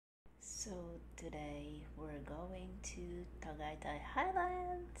So today we're going to Tagaytay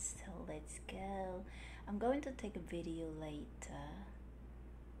Highlands. So let's go. I'm going to take a video later.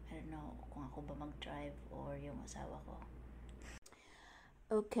 I don't know kung ako ba mag-drive or yung asawa ko.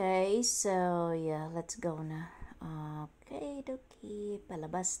 Okay, so yeah, let's go na. Okay, doki.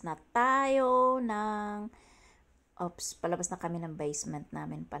 Palabas na tayo ng... palabas na kami ng basement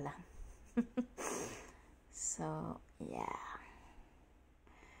namin pala. So, yeah.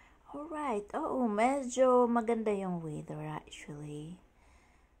 Alright. Oo, medyo maganda yung weather actually.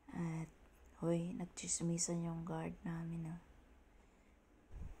 At, hoy, nagchismisan yung guard namin.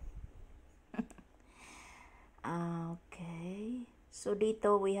 Okay. So,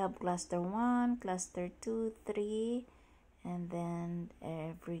 dito we have cluster 1, cluster 2, 3, and then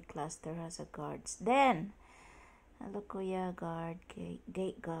every cluster has a guards. Then, hello kuya, guard,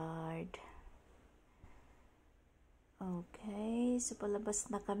 gate guard. Okay, so palabas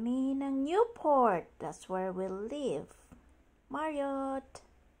na kami ng Newport. That's where we'll live. Marriott.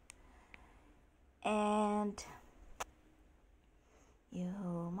 And,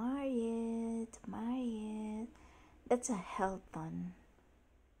 Marriott. That's a Hilton.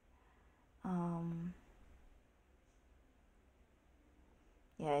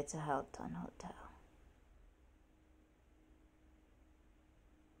 Yeah, it's a Hilton hotel.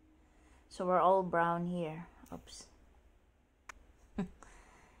 So we're all brown here. Oops.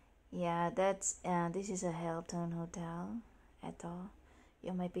 Yeah, that's this is a Hilton hotel. Ito,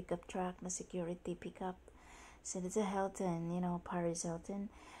 yung may pickup truck na security pickup. So it's a Hilton, Paris Hilton.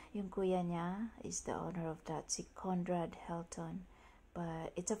 Yung kuya niya is the owner of that, si Conrad Hilton.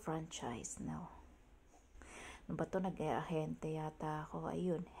 But it's a franchise now. Ano ba to? Nag-ahente yata ako.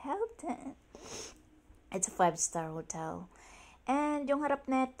 Ayun, Hilton. It's a 5-star hotel. And yung harap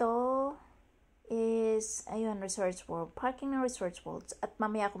neto is, ayun, Resorts World. Parking ng Resorts World. At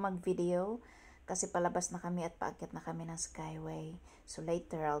mamaya ako mag-video kasi palabas na kami at paakyat na kami ng Skyway. So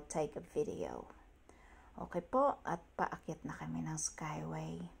later, I'll take a video. Okay po, at paakyat na kami ng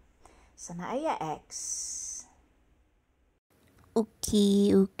Skyway. Sa Naaya X.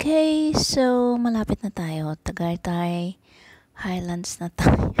 Okay. So, malapit na tayo. Tagaytay Highlands na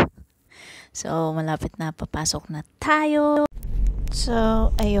tayo. So, malapit na. Papasok na tayo. So,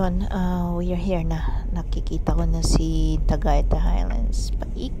 ayun, we are here na. Nakikita ko na si Tagaytay Highlands.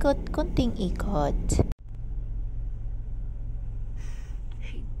 Paikot, konting ikot.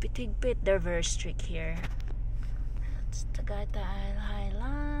 Higpit. They're very strict here. It's Tagaytay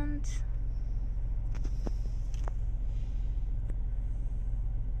Highlands.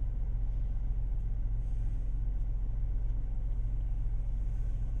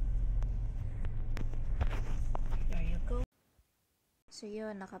 So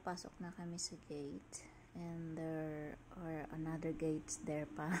yun, nakapasok na kami sa gate. And there are another gates there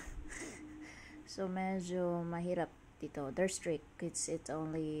pa. So medyo mahirap dito. They're strict. It's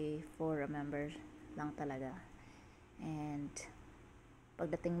only for a member lang talaga. And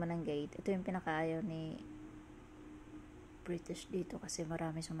pagdating mo ng gate, ito yung pinakaayaw ni British dito kasi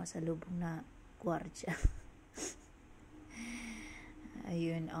marami sumasalubong na gwardiya.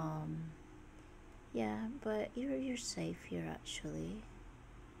 Ayun, yeah, but you're safe here actually.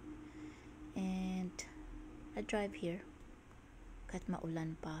 And I drive here kahit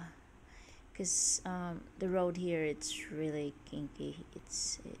maulan pa because the road here, it's really kinky.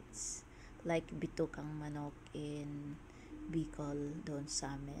 It's like bitukang manok in Bicol doon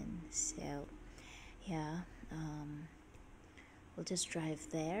sa amin. So yeah, we'll just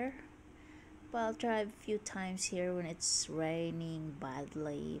drive there. But I'll drive a few times here when it's raining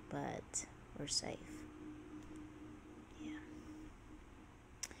badly, but we're safe.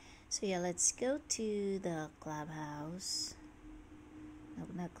 So yeah, let's go to the clubhouse. No,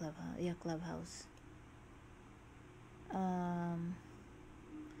 not clubhouse. Yeah, clubhouse.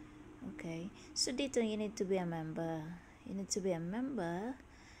 Okay. So dito, you need to be a member. It's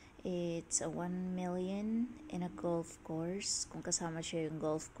a 1 million in a golf course. Kung kasama siya yung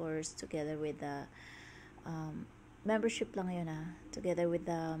golf course together with the membership lang yun together with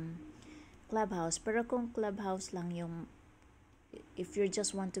the clubhouse. Pero kung clubhouse lang yung, if you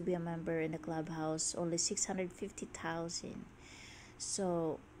just want to be a member in the clubhouse, only 650,000.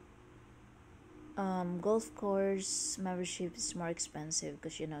 So, golf course membership is more expensive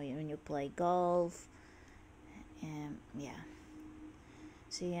because when you play golf, yeah.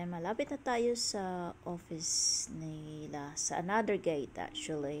 So, yan, malapit na tayo sa office nila. Sa another gate,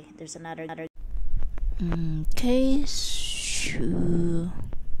 actually. There's another. Okay, so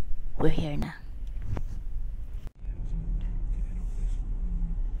we're here na.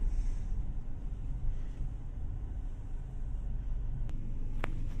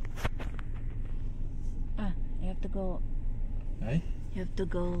 You have to go. Hey? You have to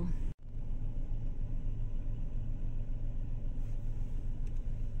go.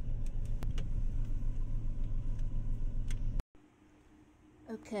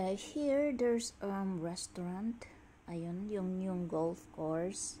 Okay, here there's restaurant. Ayun, yung golf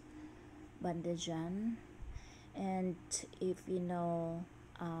course. Banda dyan. And if you know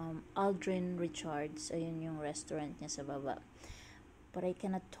Aldrin Richards, ayun yung restaurant niya sa baba. But I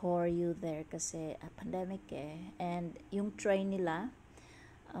cannot tour you there kasi pandemic eh. And yung train nila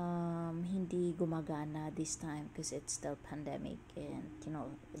hindi gumagana this time because it's still pandemic and you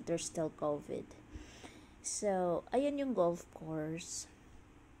know there's still COVID. So ayun yung golf course.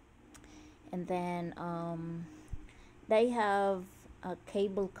 And then they have a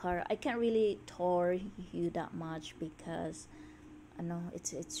cable car. I can't really tour you that much because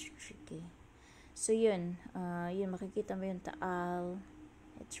it's tricky. So yun makikita mo yung Taal.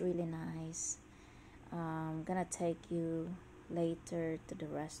 It's really nice. I'm gonna take you later to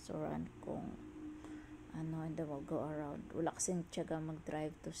the restaurant kung and then we'll go around. Wala kasing tiyaga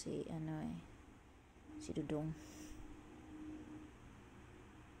mag-drive to si Dudong.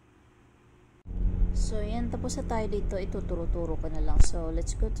 So yan, tapos na tayo dito. Ituturo-turo ko na lang. So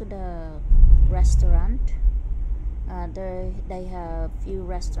let's go to the restaurant. They have few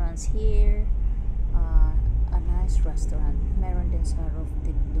restaurants here. A nice restaurant. Meron din sa roof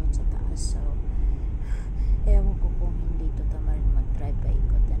din doon sa taas. So ewan ko kung hindi ito tama rin mag-drive pa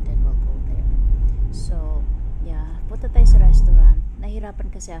ikot and then we'll go there. So yeah, punta tayo sa restaurant.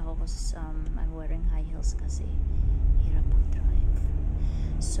 Nahirapan kasi ako kasi I'm wearing high heels kasi hirap mag-drive.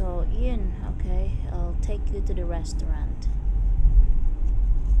 So yun, okay, I'll take you to the restaurant.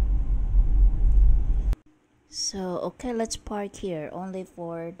 So okay, let's park here only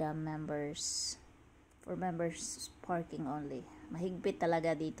for the members. For members parking only. Mahigpit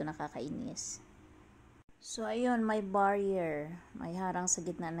talaga dito, nakakainis. So ayun, may barrier. May harang sa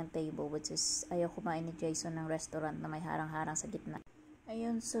gitna ng table, which is ayaw kumain ni Jason ng restaurant na may harang-harang sa gitna.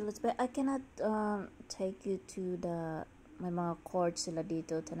 Ayun, so let's I cannot take you to the may mga courts sila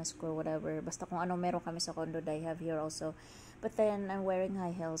dito, tennis court, whatever. Basta kung ano meron kami sa condo, they have here also. But then I'm wearing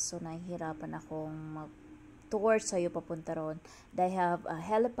high heels, so nahihirapan akong towards sa'yo papunta ron. They have a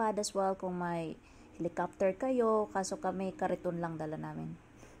helipad as well kung may helicopter kayo, kaso kami kariton lang dala namin.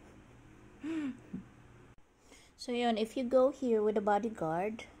 So yun, if you go here with a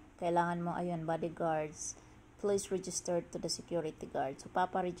bodyguard, kailangan mo, ayun, bodyguards, please register to the security guard. So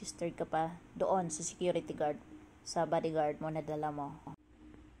papa-register ka pa doon sa security guard, sa bodyguard mo na dala mo.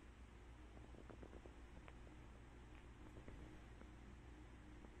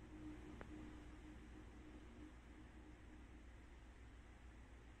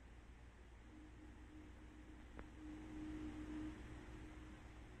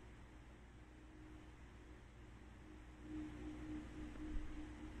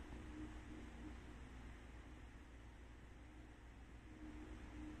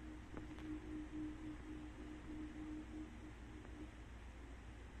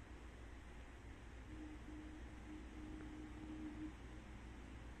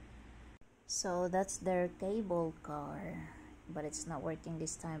 So that's their cable car, but it's not working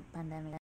this time, pandemic.